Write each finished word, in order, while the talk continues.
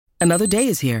Another day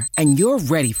is here, and you're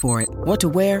ready for it. What to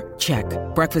wear? Check.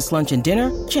 Breakfast, lunch, and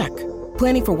dinner? Check.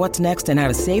 Planning for what's next and how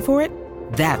to save for it?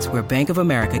 That's where Bank of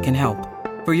America can help.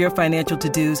 For your financial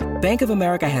to-dos, Bank of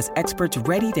America has experts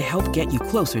ready to help get you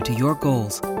closer to your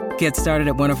goals. Get started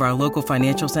at one of our local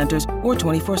financial centers or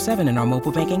 24/7 in our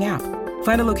mobile banking app.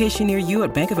 Find a location near you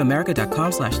at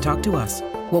bankofamerica.com/talktous.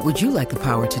 What would you like the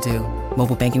power to do?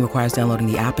 Mobile banking requires downloading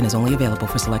the app and is only available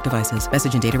for select devices.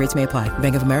 Message and data rates may apply.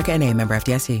 Bank of America N.A., member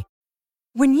FDIC.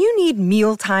 When you need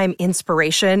mealtime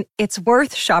inspiration, it's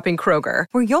worth shopping Kroger,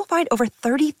 where you'll find over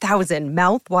 30,000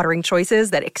 mouth-watering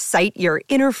choices that excite your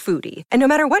inner foodie. And no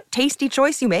matter what tasty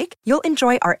choice you make, you'll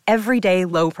enjoy our everyday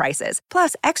low prices,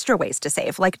 plus extra ways to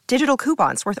save, like digital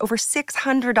coupons worth over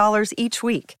 $600 each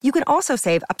week. You can also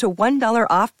save up to $1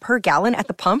 off per gallon at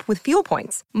the pump with fuel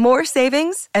points. More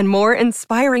savings and more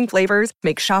inspiring flavors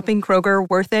make shopping Kroger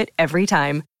worth it every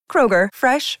time. Kroger,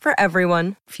 fresh for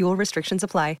everyone. Fuel restrictions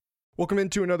apply. Welcome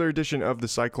into another edition of the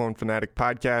Cyclone Fanatic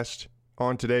Podcast.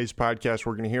 On today's podcast,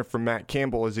 we're going to hear from Matt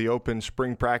Campbell as he opens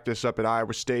spring practice up at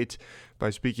Iowa State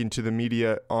by speaking to the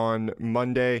media on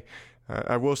Monday.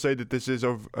 I will say that this is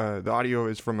the audio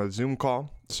is from a Zoom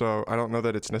call, so I don't know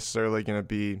that it's necessarily going to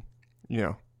be,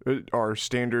 our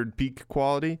standard peak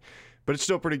quality, but it's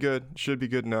still pretty good. Should be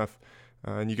good enough.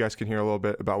 And you guys can hear a little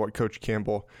bit about what Coach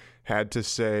Campbell had to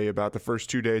say about the first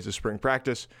 2 days of spring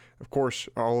practice. Of course,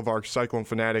 all of our Cyclone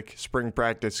Fanatic spring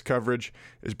practice coverage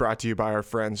is brought to you by our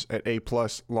friends at A+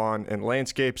 Lawn and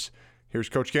Landscapes. Here's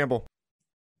Coach Campbell.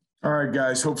 All right,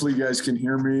 guys. Hopefully you guys can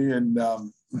hear me. And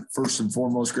first and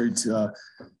foremost, great to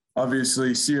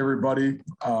obviously see everybody.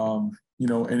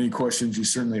 Any questions you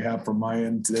certainly have from my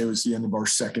end. Today was the end of our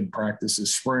second practice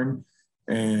this spring.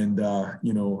 And,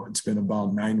 it's been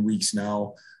about 9 weeks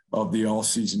now of the all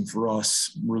season for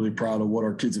us. I'm really proud of what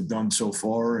our kids have done so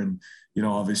far. And,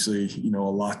 obviously, a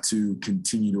lot to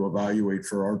continue to evaluate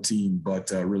for our team, but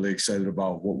really excited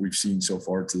about what we've seen so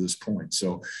far to this point.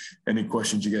 So any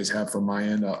questions you guys have from my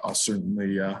end, I'll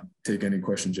certainly take any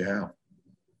questions you have.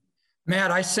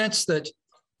 Matt, I sense that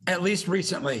at least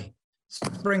recently,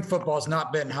 spring football has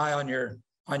not been high on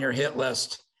your hit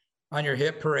list, on your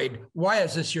hit parade. Why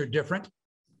is this year different?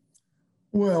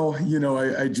 Well,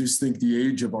 I just think the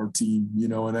age of our team,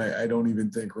 and I don't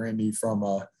even think, Randy, from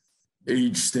a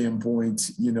age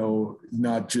standpoint,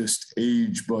 not just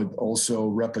age, but also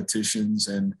repetitions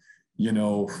and,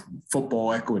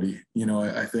 football equity.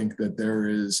 I think that there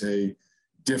is a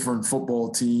different football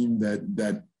team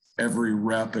that every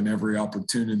rep and every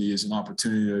opportunity is an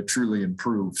opportunity to truly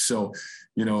improve. So,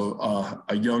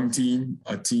 a young team,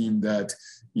 a team that,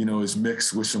 is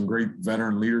mixed with some great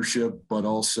veteran leadership, but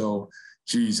also,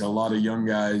 a lot of young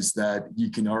guys that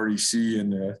you can already see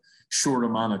in a short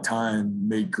amount of time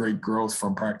make great growth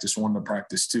from practice 1 to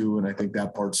practice 2. And I think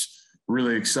that part's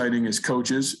really exciting as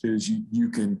coaches is you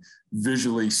can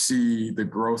visually see the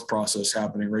growth process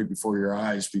happening right before your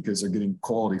eyes because they're getting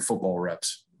quality football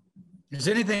reps. Is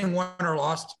anything won or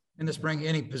lost in the spring,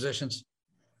 any positions?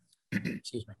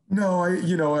 Excuse me. No,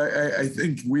 I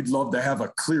think we'd love to have a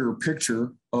clearer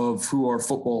picture of who our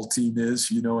football team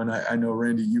is, and I know,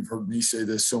 Randy, you've heard me say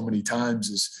this so many times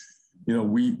is,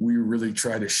 we really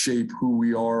try to shape who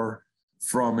we are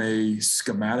from a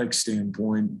schematic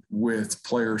standpoint with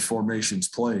players, formations,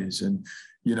 plays. And,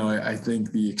 I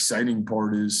think the exciting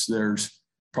part is there's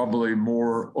probably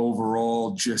more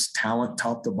overall just talent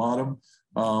top to bottom,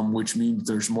 which means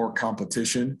there's more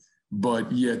competition.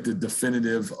 But yet the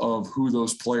definitive of who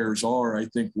those players are, I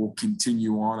think will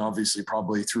continue on, obviously,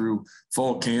 probably through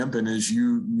fall camp. And as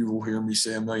you will hear me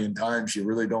say a million times, you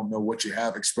really don't know what you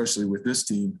have, especially with this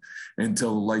team,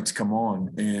 until the lights come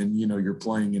on. And, you're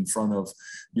playing in front of,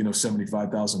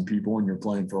 75,000 people and you're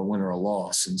playing for a win or a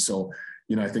loss. And so,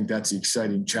 I think that's the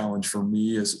exciting challenge for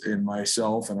me and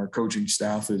myself and our coaching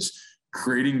staff is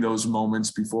creating those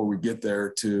moments before we get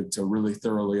there to really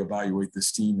thoroughly evaluate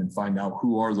this team and find out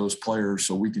who are those players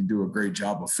so we can do a great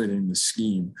job of fitting the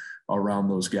scheme around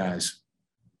those guys.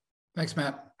 Thanks,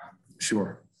 Matt.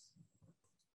 Sure.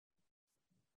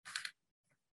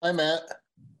 Hi, Matt.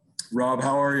 Rob,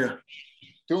 how are you?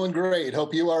 Doing great.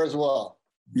 Hope you are as well.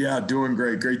 Yeah, doing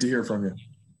great. Great to hear from you.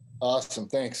 Awesome.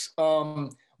 Thanks.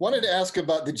 Wanted to ask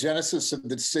about the genesis of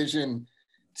the decision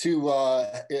to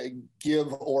give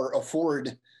or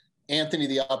afford Anthony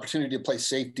the opportunity to play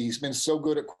safety. He's been so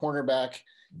good at cornerback.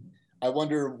 I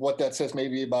wonder what that says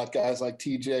maybe about guys like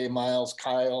TJ, Miles,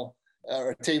 Kyle,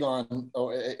 or Tavon.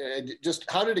 Just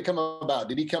how did it come about?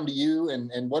 Did he come to you?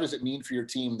 And what does it mean for your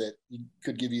team that he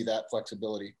could give you that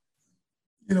flexibility?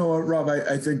 You know what, Rob,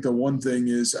 I think the one thing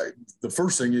is the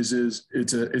first thing is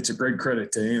it's a great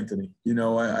credit to Anthony. You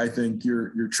know, I think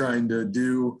you're trying to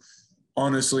do,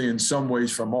 honestly, in some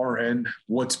ways from our end,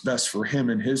 what's best for him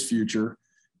and his future.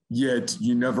 Yet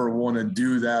you never want to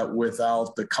do that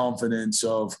without the confidence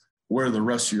of where the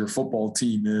rest of your football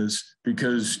team is,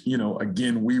 because, you know,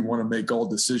 again, we want to make all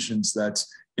decisions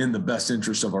that's in the best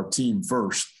interest of our team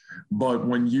first. But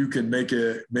when you can make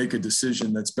a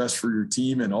decision that's best for your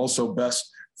team and also best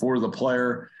for the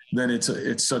player, then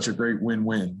it's such a great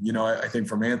win-win. You know, I think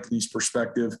from Anthony's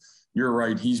perspective, you're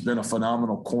right. He's been a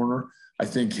phenomenal corner. I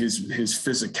think his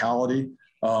physicality,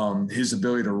 his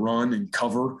ability to run and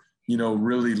cover, you know,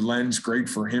 really lends great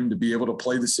for him to be able to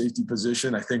play the safety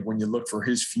position. I think when you look for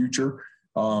his future,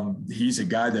 he's a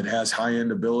guy that has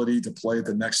high-end ability to play at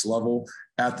the next level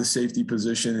at the safety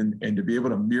position, and to be able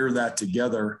to mirror that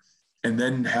together, and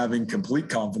then having complete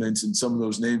confidence in some of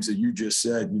those names that you just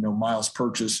said. You know, Miles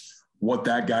Purchase, what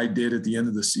that guy did at the end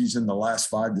of the season, the last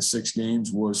 5 to 6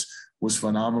 games was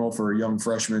phenomenal for a young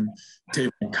freshman.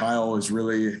 Tavon Kyle is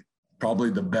really probably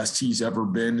the best he's ever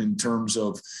been in terms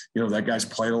of, you know, that guy's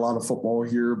played a lot of football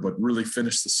here, but really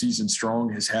finished the season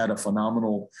strong, has had a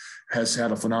phenomenal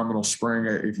spring.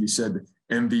 If you said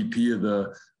MVP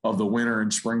of the winter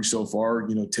and spring so far,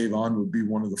 you know, Tavon would be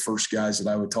one of the first guys that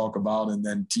I would talk about. And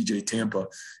then TJ Tampa,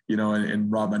 you know,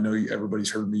 and Rob, I know everybody's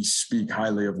heard me speak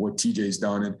highly of what TJ's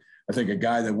done. And I think a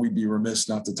guy that we'd be remiss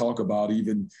not to talk about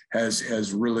even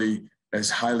has really, as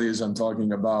highly as I'm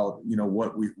talking about, you know,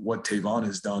 what Tavon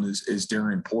has done is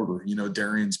Darian Porter. You know,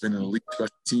 Darian's been an elite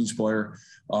special teams player,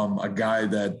 a guy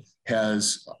that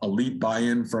has elite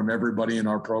buy-in from everybody in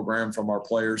our program, from our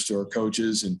players to our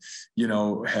coaches, and, you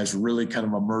know, has really kind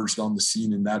of emerged on the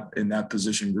scene in that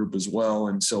position group as well.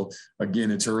 And so,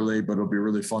 again, it's early, but it'll be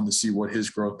really fun to see what his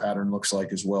growth pattern looks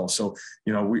like as well. So,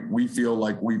 you know, we feel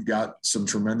like we've got some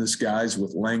tremendous guys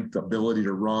with length, ability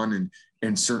to run,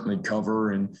 and certainly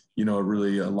cover. And, you know, it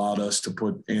really allowed us to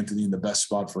put Anthony in the best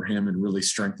spot for him and really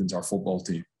strengthens our football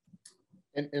team.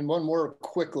 And one more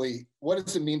quickly, what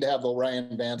does it mean to have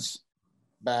Orion Vance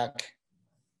back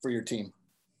for your team?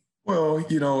 Well,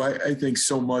 you know, I think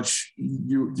so much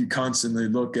you constantly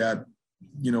look at,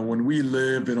 you know, when we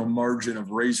live in a margin of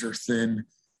razor thin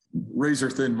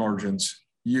margins,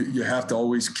 you have to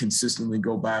always consistently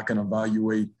go back and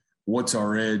evaluate what's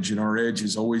our edge. And our edge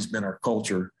has always been our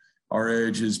culture. Our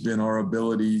edge has been our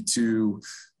ability to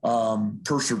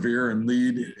persevere and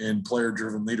lead, and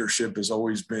player-driven leadership has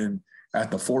always been at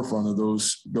the forefront of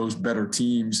those better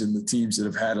teams, and the teams that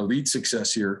have had elite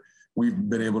success here. We've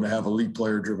been able to have elite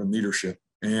player-driven leadership.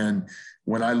 And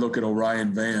when I look at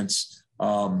Orion Vance,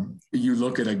 you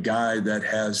look at a guy that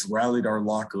has rallied our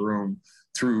locker room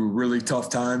through really tough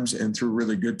times and through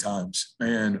really good times.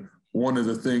 And one of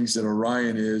the things that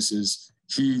Orion is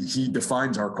he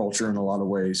defines our culture in a lot of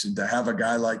ways. And to have a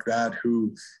guy like that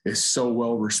who is so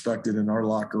well respected in our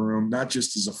locker room, not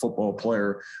just as a football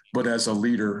player, but as a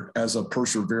leader, as a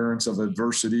perseverance of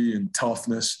adversity and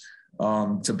toughness,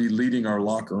 to be leading our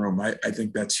locker room, I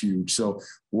think that's huge. So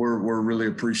we're really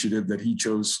appreciative that he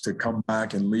chose to come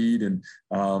back and lead. And,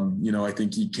 you know, I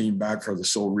think he came back for the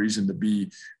sole reason to be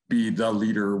the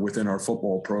leader within our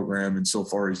football program. And so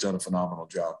far, he's done a phenomenal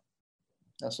job.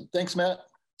 Awesome. Thanks, Matt.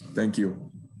 Thank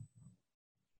you.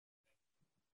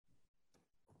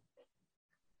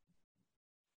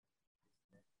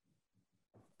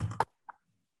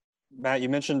 Matt, you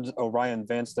mentioned Orion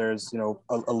Vance. There's, you know,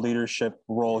 a leadership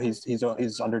role he's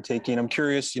undertaking. I'm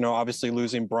curious, you know, obviously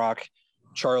losing Brock,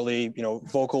 Charlie, you know,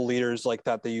 vocal leaders like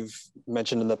that you've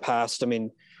mentioned in the past. I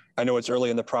mean, I know it's early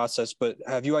in the process, but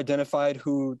have you identified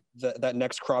who that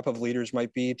next crop of leaders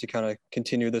might be to kind of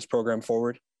continue this program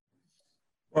forward?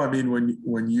 Well, I mean,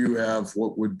 when you have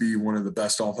what would be one of the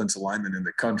best offensive linemen in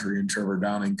the country in Trevor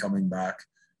Downing coming back,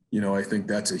 you know, I think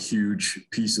that's a huge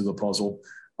piece of the puzzle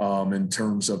in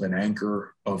terms of an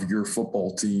anchor of your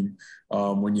football team.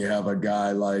 When you have a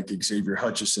guy like Xavier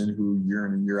Hutchinson, who year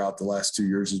in and year out the last 2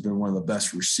 years has been one of the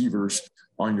best receivers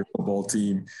on your football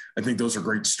team, I think those are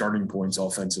great starting points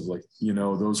offensively. You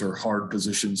know, those are hard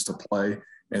positions to play,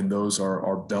 and those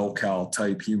are bell cow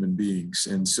type human beings.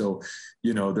 And so,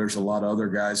 you know, there's a lot of other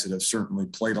guys that have certainly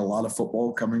played a lot of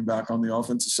football coming back on the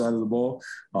offensive side of the ball.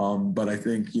 But I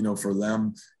think, you know, for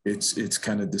them, it's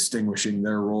kind of distinguishing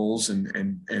their roles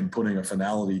and putting a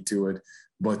finality to it.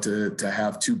 But to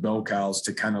have two bell cows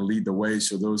to kind of lead the way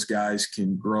so those guys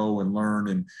can grow and learn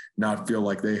and not feel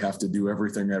like they have to do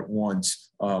everything at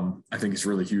once, I think it's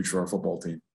really huge for our football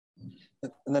team.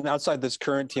 And then outside this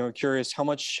current team, I'm curious, how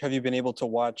much have you been able to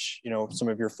watch, you know, some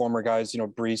of your former guys, you know,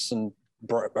 Brees and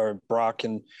Brock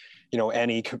and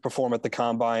any could perform at the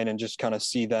combine and just kind of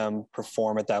see them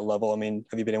perform at that level? I mean,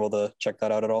 have you been able to check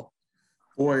that out at all?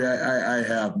 Boy, I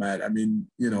have, Matt. I mean,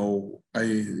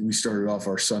 we started off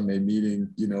our Sunday meeting,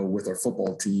 with our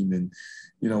football team, and,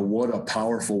 what a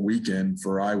powerful weekend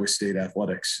for Iowa State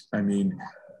athletics. I mean,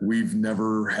 we've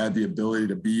never had the ability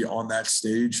to be on that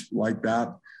stage like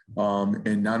that.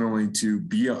 And not only to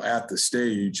be at the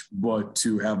stage, but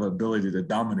to have ability to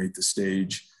dominate the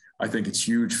stage. I think it's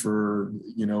huge for,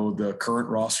 the current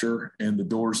roster and the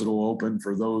doors that will open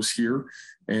for those here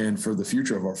and for the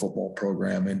future of our football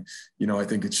program. And, I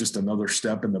think it's just another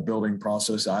step in the building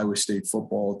process, Iowa State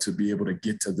football, to be able to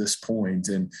get to this point.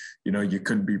 And, you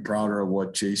couldn't be prouder of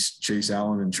what Chase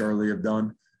Allen and Charlie have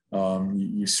done.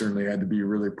 You certainly had to be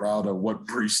really proud of what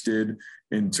Brees did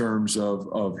in terms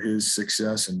of his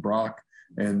success, and Brock.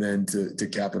 And then to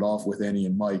cap it off with Annie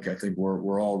and Mike, I think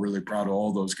we're all really proud of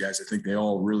all those guys. I think they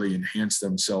all really enhanced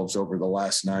themselves over the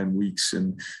last 9 weeks.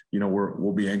 And,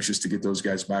 we'll be anxious to get those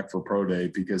guys back for Pro Day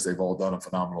because they've all done a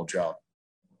phenomenal job.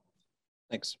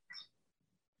 Thanks.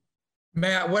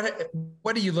 Matt,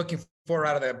 what are you looking for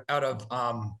out of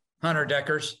Hunter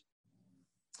Deckers?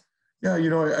 Yeah,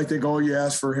 I think all you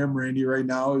ask for him, Randy, right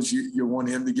now is you want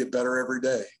him to get better every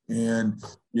day. And,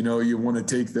 you want to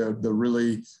take the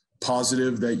really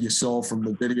positive that you saw from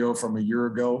the video from a year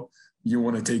ago. You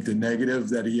want to take the negative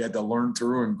that he had to learn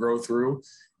through and grow through.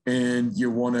 And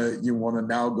you want to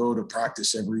now go to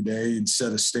practice every day and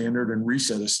set a standard and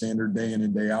reset a standard day in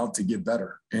and day out to get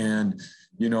better. And,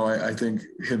 I think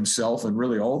himself and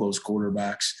really all those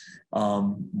quarterbacks,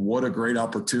 what a great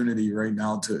opportunity right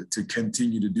now to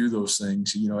continue to do those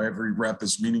things. Every rep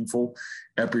is meaningful.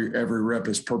 Every rep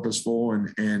is purposeful. And,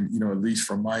 at least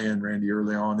from my end, Randy,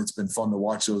 early on, it's been fun to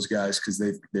watch those guys because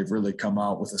they've really come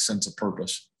out with a sense of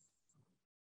purpose.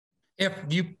 If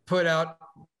you put out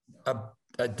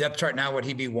a depth chart now, would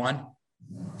he be one?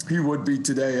 He would be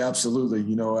today. Absolutely.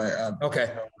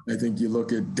 Okay. I think you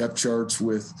look at depth charts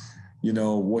with,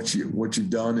 what you've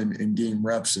done in game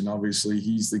reps. And obviously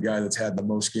he's the guy that's had the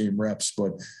most game reps,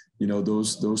 but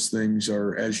those things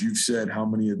are, as you've said, how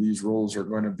many of these roles are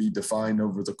going to be defined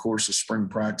over the course of spring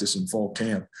practice and fall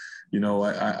camp.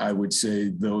 I would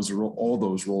say all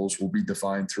those roles will be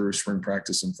defined through spring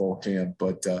practice and fall camp.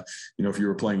 But, if you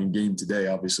were playing a game today,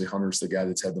 obviously Hunter's the guy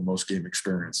that's had the most game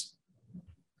experience.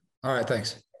 All right.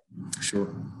 Thanks.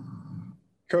 Sure.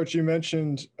 Coach, you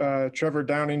mentioned Trevor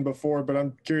Downing before, but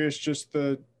I'm curious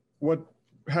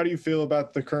how do you feel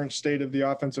about the current state of the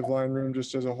offensive line room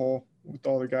just as a whole with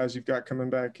all the guys you've got coming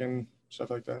back and stuff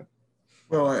like that?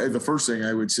 Well, the first thing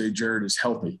I would say, Jared, is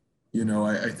healthy.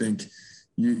 I think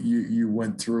you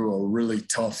went through a really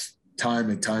tough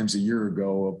time at times a year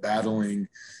ago of battling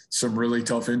some really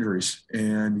tough injuries.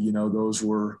 And,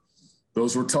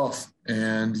 those were tough.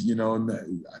 And,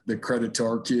 the credit to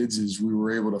our kids is we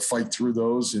were able to fight through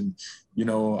those. And,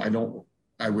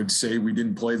 I would say we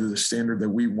didn't play to the standard that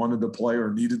we wanted to play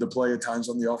or needed to play at times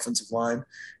on the offensive line.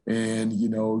 And,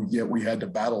 yet we had to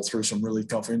battle through some really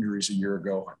tough injuries a year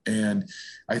ago. And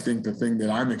I think the thing that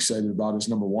I'm excited about is,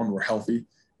 number one, we're healthy.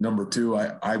 Number two,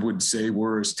 I would say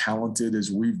we're as talented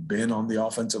as we've been on the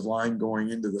offensive line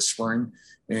going into the spring.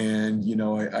 And,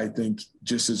 I think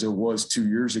just as it was 2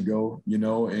 years ago,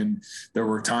 and there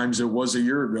were times it was a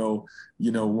year ago,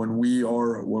 when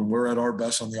we're at our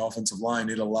best on the offensive line,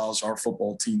 it allows our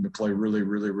football team to play really,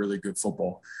 really, really good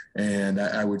football. And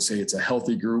I would say it's a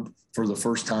healthy group for the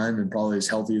first time and probably as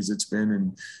healthy as it's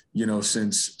been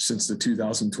since the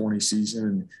 2020 season.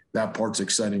 And that part's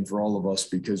exciting for all of us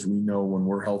because we know when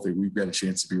we're healthy, we've got a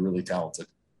chance to be really talented.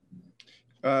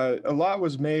 A lot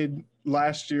was made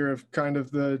last year of kind of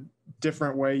the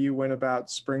different way you went about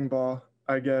spring ball,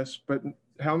 I guess. But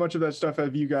how much of that stuff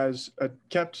have you guys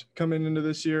kept coming into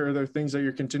this year? Are there things that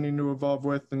you're continuing to evolve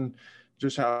with, and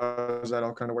just how has that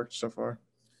all kind of worked so far?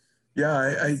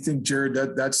 Yeah, I think, Jared,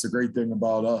 that's the great thing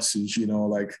about us is,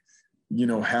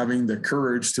 having the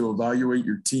courage to evaluate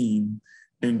your team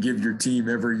and give your team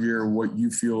every year what you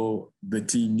feel the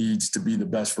team needs to be the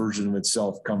best version of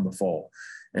itself come the fall.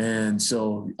 And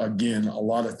so, again, a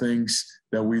lot of things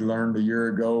that we learned a year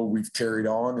ago, we've carried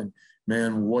on. And,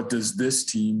 man, what does this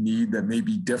team need that may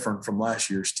be different from last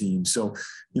year's team? So,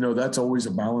 that's always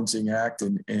a balancing act.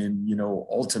 And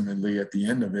ultimately, at the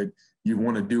end of it, you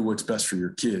want to do what's best for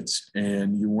your kids.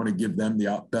 And you want to give them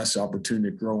the best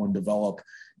opportunity to grow and develop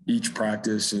each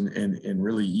practice and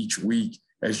really each week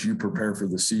as you prepare for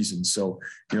the season. So,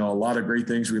 a lot of great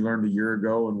things we learned a year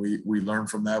ago, and we learn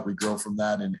from that, we grow from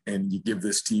that, and you give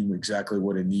this team exactly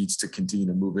what it needs to continue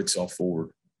to move itself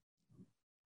forward.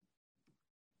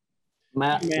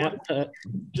 Matt,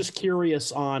 just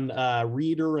curious on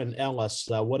Reeder and Ellis.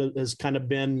 What has kind of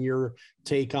been your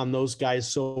take on those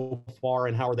guys so far,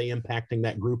 and how are they impacting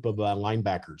that group of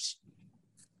linebackers?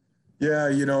 Yeah,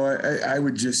 I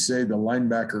would just say the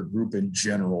linebacker group in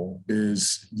general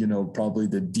is, probably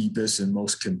the deepest and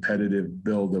most competitive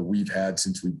build that we've had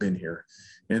since we've been here.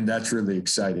 And that's really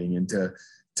exciting. And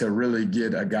to really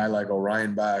get a guy like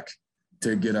Orion back,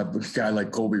 to get a guy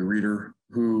like Colby Reeder,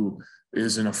 who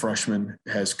isn't a freshman,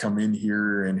 has come in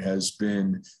here and has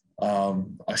been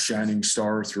a shining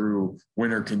star through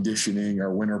winter conditioning,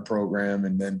 our winter program,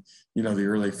 and then, the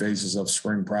early phases of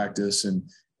spring practice.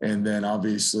 And then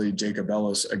obviously Jacob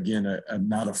Ellis, again,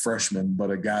 not a freshman,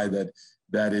 but a guy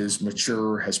that is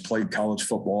mature, has played college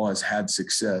football, has had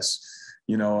success,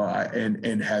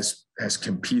 and has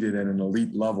competed at an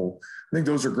elite level. I think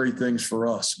those are great things for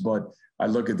us. But I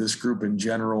look at this group in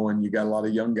general, and you got a lot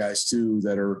of young guys too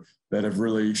that have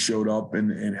really showed up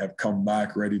and have come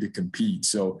back ready to compete.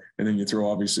 So, and then you throw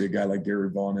obviously a guy like Gary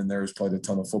Vaughn in there who's played a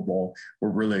ton of football. We're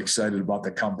really excited about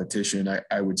the competition.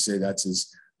 I would say that's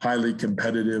as highly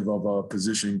competitive of a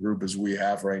position group as we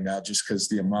have right now, just because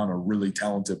the amount of really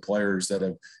talented players that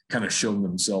have kind of shown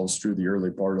themselves through the early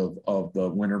part of the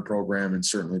winter program and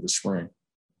certainly the spring.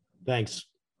 Thanks.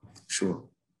 Sure.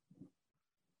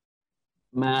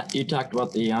 Matt, you talked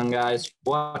about the young guys.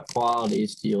 What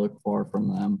qualities do you look for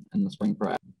from them in the spring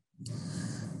practice?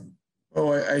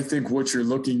 Oh, I think what you're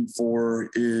looking for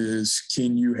is,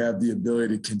 can you have the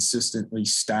ability to consistently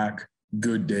stack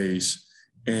good days?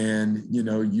 And,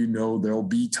 there'll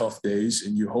be tough days,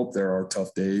 and you hope there are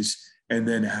tough days. And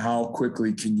then how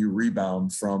quickly can you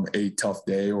rebound from a tough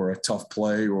day or a tough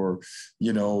play, or,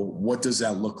 what does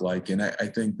that look like? And I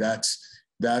think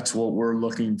that's what we're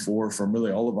looking for from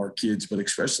really all of our kids, but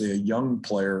especially a young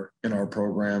player in our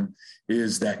program,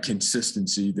 is that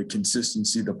consistency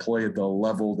to play at the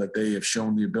level that they have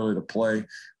shown the ability to play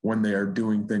when they are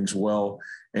doing things well.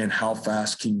 And how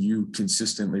fast can you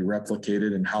consistently replicate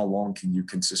it, and how long can you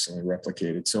consistently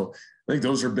replicate it? So I think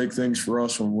those are big things for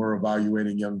us when we're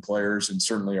evaluating young players, and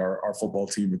certainly our football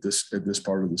team at this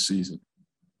part of the season.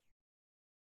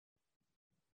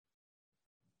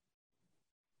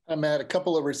 Matt, a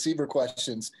couple of receiver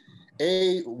questions.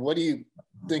 A, what do you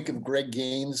think of Greg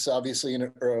Gaines, obviously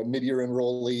a mid-year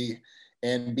enrollee?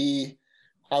 And B,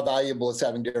 how valuable is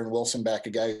having Darren Wilson back, a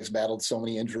guy who's battled so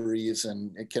many injuries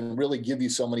and it can really give you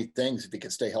so many things if he can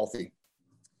stay healthy?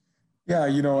 Yeah,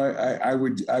 I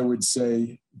would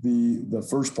say the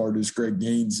first part is Greg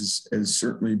Gaines has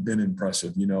certainly been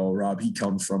impressive. Rob, he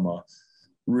comes from a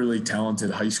really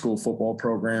talented high school football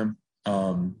program.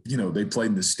 They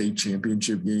played in the state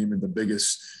championship game in the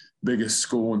biggest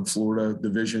school in Florida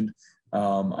division.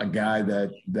 A guy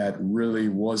that really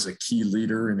was a key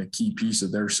leader and a key piece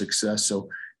of their success. So,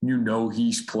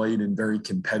 he's played in very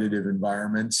competitive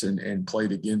environments and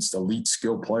played against elite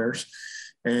skill players.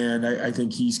 And I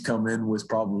think he's come in with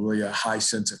probably a high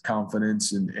sense of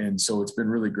confidence. And so it's been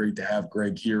really great to have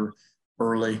Greg here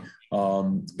early.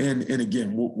 And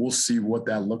again, we'll see what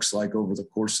that looks like over the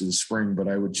course of the spring. But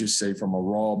I would just say from a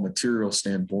raw material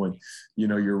standpoint,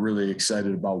 you're really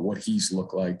excited about what he's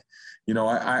looked like.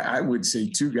 I would say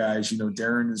two guys,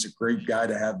 Darren is a great guy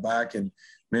to have back. And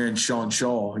man, Sean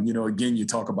Shaw, again, you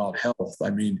talk about health. I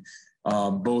mean,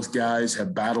 both guys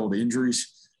have battled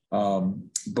injuries.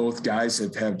 Both guys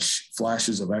have had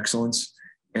flashes of excellence.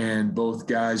 And both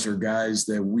guys are guys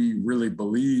that we really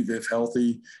believe, if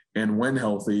healthy and when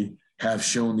healthy, have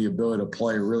shown the ability to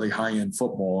play really high-end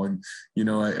football. And,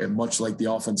 much like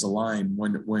the offensive line,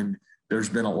 when there's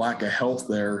been a lack of health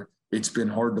there, it's been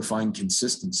hard to find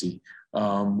consistency.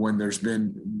 When there's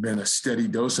been a steady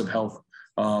dose of health,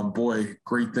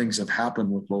 great things have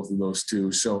happened with both of those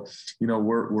two. So,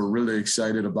 we're really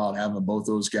excited about having both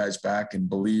those guys back and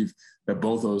believe that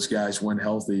both those guys, when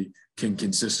healthy, can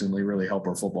consistently really help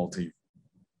our football team.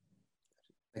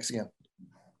 Thanks again.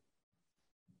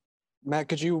 Matt,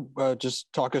 could you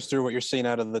just talk us through what you're seeing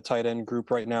out of the tight end group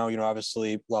right now?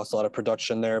 Obviously lost a lot of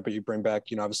production there, but you bring back,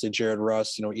 obviously Jared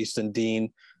Russ, Easton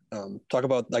Dean. Talk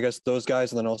about, I guess, those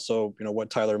guys, and then also, what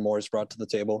Tyler Moore's brought to the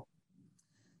table.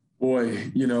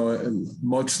 Boy,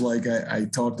 much like I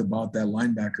talked about that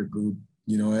linebacker group,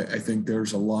 I think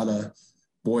there's a lot of,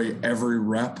 every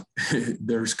rep,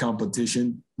 there's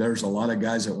competition. There's a lot of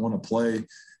guys that want to play.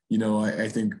 I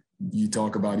think you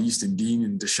talk about Easton Dean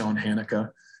and Deshaun Hanukkah.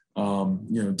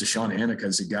 Deshaun Hanukkah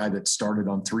is a guy that started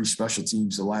on 3 special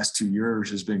teams the last 2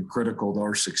 years, has been critical to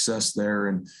our success there.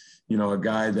 And, a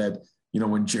guy that,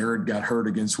 when Jared got hurt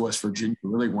against West Virginia,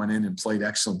 really went in and played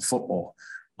excellent football.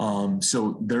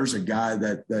 So there's a guy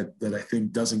that I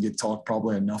think doesn't get talked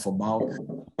probably enough about.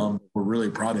 We're really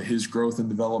proud of his growth and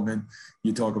development.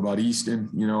 You talk about Easton,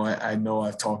 I know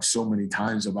I've talked so many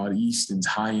times about Easton's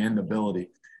high end ability.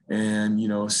 And,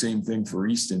 same thing for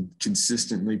Easton,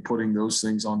 consistently putting those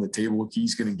things on the table.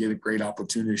 He's going to get a great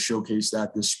opportunity to showcase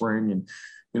that this spring. And,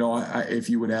 if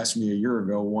you would ask me a year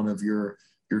ago, one of your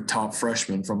top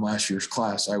freshmen from last year's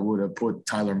class, I would have put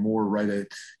Tyler Moore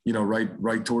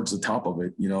right towards the top of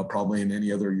it. Probably in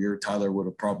any other year, Tyler would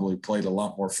have probably played a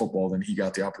lot more football than he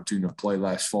got the opportunity to play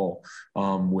last fall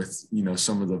with,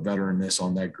 some of the veteranness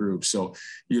on that group. So,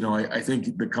 I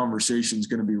think the conversation is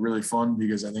going to be really fun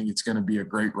because I think it's going to be a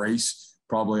great race,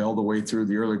 probably all the way through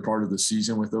the early part of the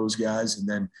season with those guys. And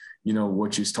then,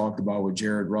 what you talked about with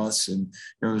Jared Russ. And,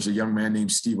 there's a young man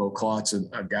named Steve O'Klotz,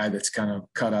 a guy that's kind of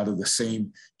cut out of the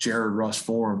same Jared Russ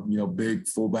form, big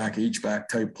fullback, H-back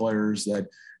type players that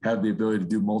have the ability to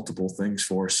do multiple things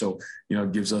for us. So,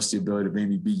 it gives us the ability to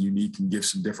maybe be unique and give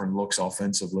some different looks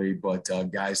offensively, but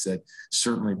guys that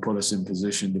certainly put us in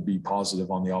position to be positive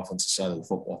on the offensive side of the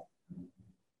football.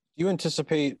 Do you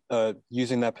anticipate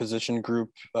using that position group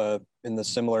in the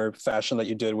similar fashion that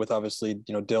you did with obviously,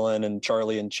 Dylan and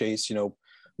Charlie and Chase,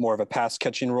 more of a pass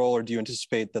catching role, or do you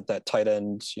anticipate that tight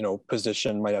end,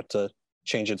 position might have to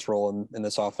change its role in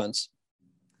this offense?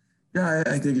 Yeah,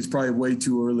 I think it's probably way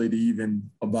too early to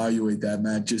even evaluate that,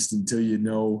 Matt, just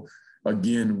until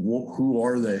again, who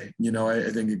are they? I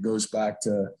think it goes back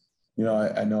to,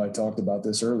 I know I talked about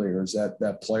this earlier, is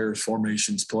that players'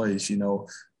 formations plays.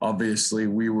 Obviously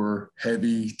we were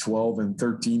heavy 12 and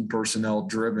 13 personnel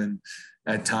driven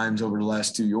at times over the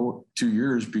last 2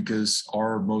 years because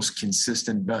our most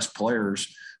consistent best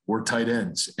players were tight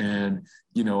ends. And,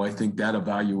 I think that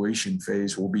evaluation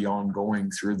phase will be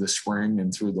ongoing through the spring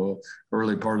and through the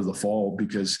early part of the fall,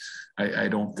 because I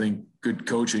don't think good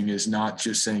coaching is not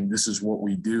just saying this is what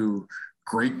we do.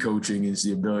 Great coaching is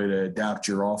the ability to adapt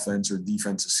your offense or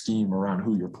defensive scheme around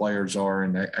who your players are.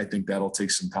 And I think that'll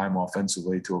take some time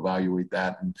offensively to evaluate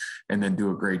that and then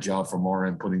do a great job from our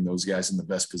end, putting those guys in the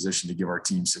best position to give our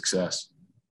team success.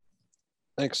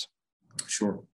 Thanks. Sure.